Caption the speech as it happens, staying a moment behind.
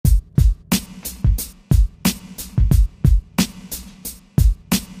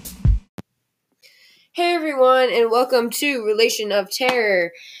everyone, and welcome to Relation of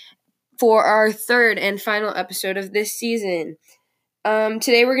Terror for our third and final episode of this season.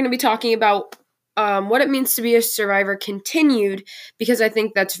 Today we're going to be talking about what it means to be a survivor continued, because I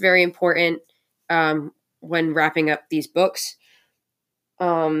think that's very important when wrapping up these books.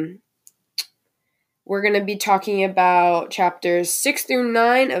 We're going to be talking about chapters 6 through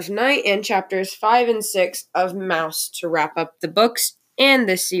 9 of Night and chapters 5 and 6 of Mouse to wrap up the books and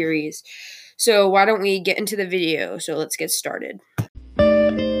this series. So why don't we get into the video? So let's get started.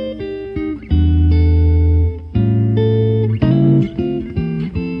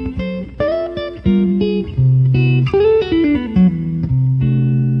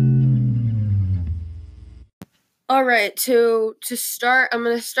 All right, to start, I'm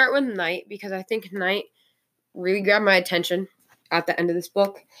going to start with Night because I think Night really grabbed my attention at the end of this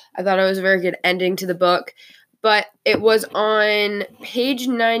book. I thought it was a very good ending to the book. But it was on page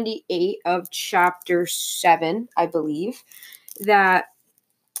 98 of chapter 7, I believe, that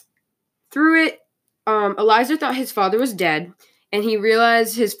through it, Eliezer thought his father was dead, and he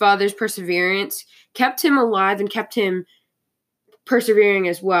realized his father's perseverance kept him alive and kept him persevering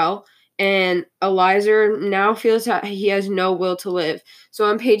as well. And Eliezer now feels that he has no will to live. So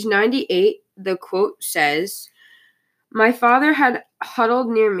on page 98, the quote says, "My father had huddled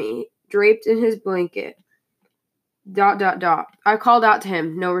near me, draped in his blanket. ... I called out to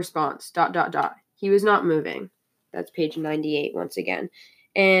him, no response. ... He was not moving." That's page 98 once again.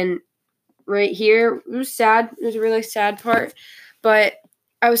 And right here, it was sad. It was a really sad part. But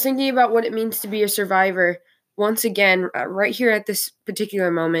I was thinking about what it means to be a survivor once again, right here at this particular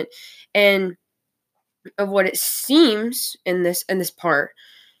moment, and of what it seems in this part.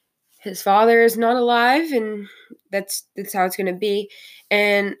 His father is not alive, and that's how it's going to be.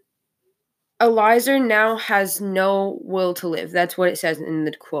 And Eliezer now has no will to live. That's what it says in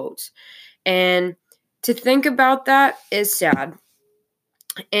the quotes. And to think about that is sad.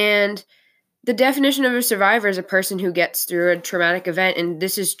 And the definition of a survivor is a person who gets through a traumatic event, and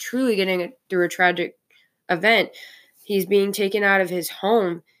this is truly getting through a tragic event. He's being taken out of his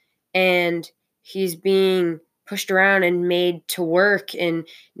home, and he's being pushed around and made to work, and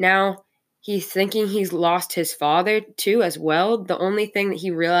now he's thinking he's lost his father too as well. The only thing that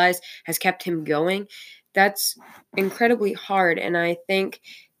he realized has kept him going. That's incredibly hard, and I think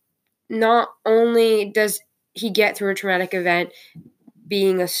not only does he get through a traumatic event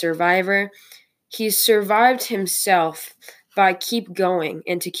being a survivor, he's survived himself by keep going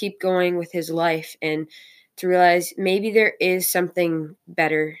and to keep going with his life and to realize maybe there is something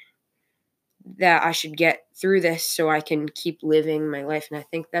better that I should get through this so I can keep living my life. And I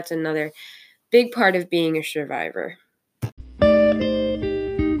think that's another big part of being a survivor.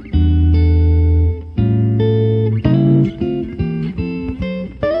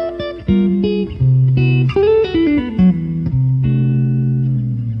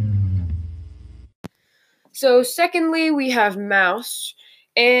 So secondly, we have Mouse.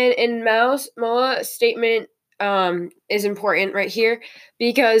 And in Mouse, Moa's statement is important right here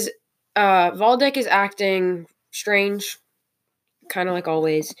because Valdek is acting strange, kind of like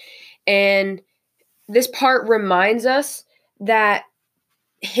always. And this part reminds us that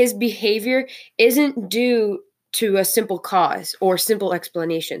his behavior isn't due to a simple cause or simple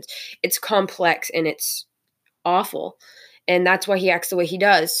explanations. It's complex and it's awful. And that's why he acts the way he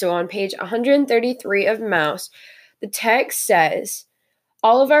does. So on page 133 of Mouse, the text says,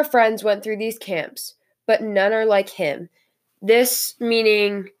 "All of our friends went through these camps, but none are like him." This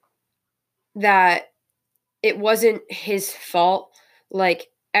meaning that it wasn't his fault, like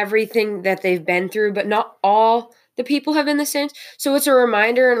everything that they've been through, but not all the people have been the same. So it's a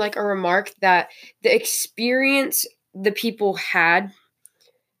reminder and like a remark that the experience the people had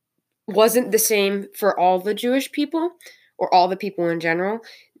wasn't the same for all the Jewish people or all the people in general.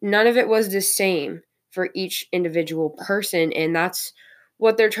 None of it was the same for each individual person, and that's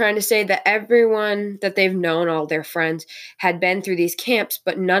what they're trying to say, that everyone that they've known, all their friends, had been through these camps,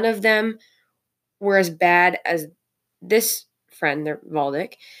 but none of them were as bad as this friend,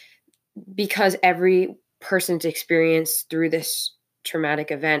 Valdek, because every person's experience through this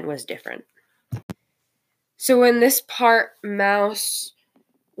traumatic event was different. So in this part, Mouse,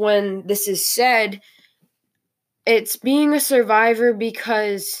 when this is said, it's being a survivor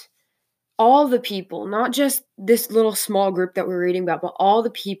because all the people, not just this little small group that we're reading about, but all the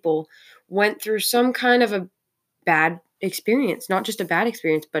people went through some kind of a bad experience, not just a bad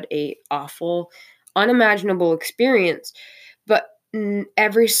experience, but a awful, unimaginable experience. But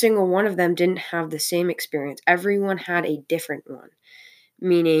every single one of them didn't have the same experience. Everyone had a different one,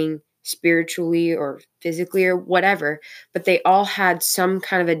 meaning spiritually or physically or whatever, but they all had some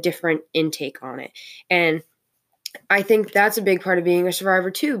kind of a different intake on it. And I think that's a big part of being a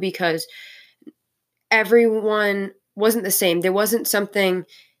survivor too, because everyone wasn't the same. There was something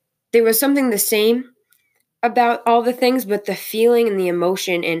the same about all the things, but the feeling and the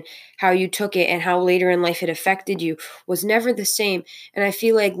emotion and how you took it and how later in life it affected you was never the same. And I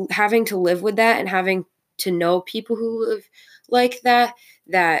feel like having to live with that and having to know people who live like that,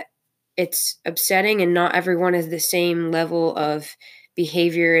 that it's upsetting, and not everyone has the same level of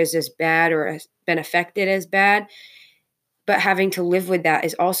behavior as bad or has been affected as bad. But having to live with that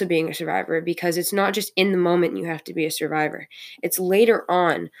is also being a survivor, because it's not just in the moment you have to be a survivor. It's later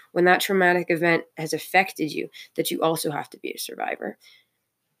on, when that traumatic event has affected you, that you also have to be a survivor.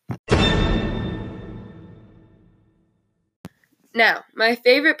 Now, my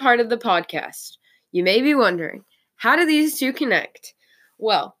favorite part of the podcast. You may be wondering, how do these two connect?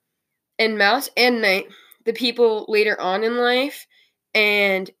 Well, in Mouse and Knight, the people later on in life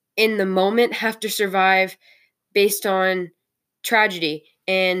and in the moment have to survive based on tragedy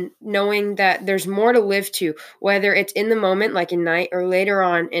and knowing that there's more to live to, whether it's in the moment, like in Knight, or later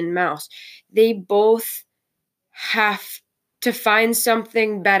on in Mouse. They both have to find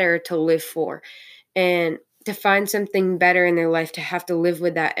something better to live for, and to find something better in their life, to have to live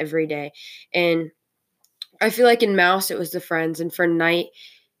with that every day. And I feel like in Mouse, it was the friends, and for Knight,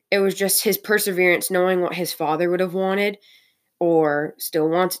 it was just his perseverance, knowing what his father would have wanted or still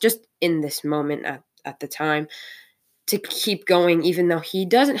wants, just in this moment at the time, to keep going, even though he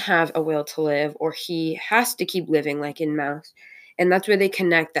doesn't have a will to live, or he has to keep living, like in Mouse. And that's where they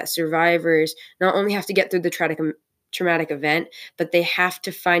connect, that survivors not only have to get through the traumatic event, but they have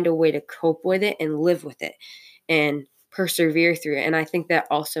to find a way to cope with it and live with it and persevere through it. And I think that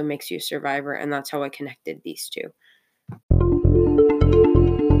also makes you a survivor, and that's how I connected these two.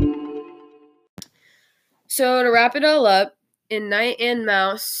 So to wrap it all up, in Knight and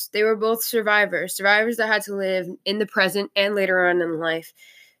Mouse, they were both survivors that had to live in the present and later on in life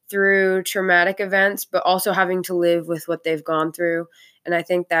through traumatic events, but also having to live with what they've gone through. And I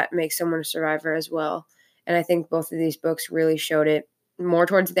think that makes someone a survivor as well. And I think both of these books really showed it, more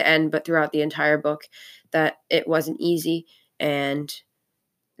towards the end, but throughout the entire book, that it wasn't easy, and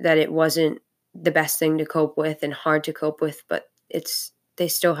that it wasn't the best thing to cope with and hard to cope with, but they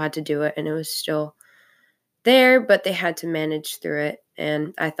still had to do it, and it was still there, but they had to manage through it.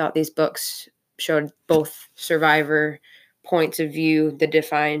 And I thought these books showed both survivor points of view, the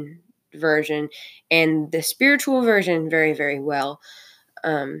defined version and the spiritual version, very, very well.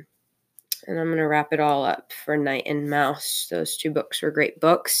 And I'm going to wrap it all up for Knight and Mouse. Those two books were great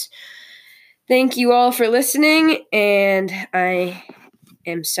books. Thank you all for listening, and I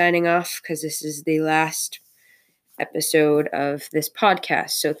am signing off because this is the last episode of this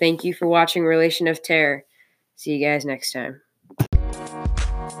podcast. So thank you for watching Relation of Terror. See you guys next time.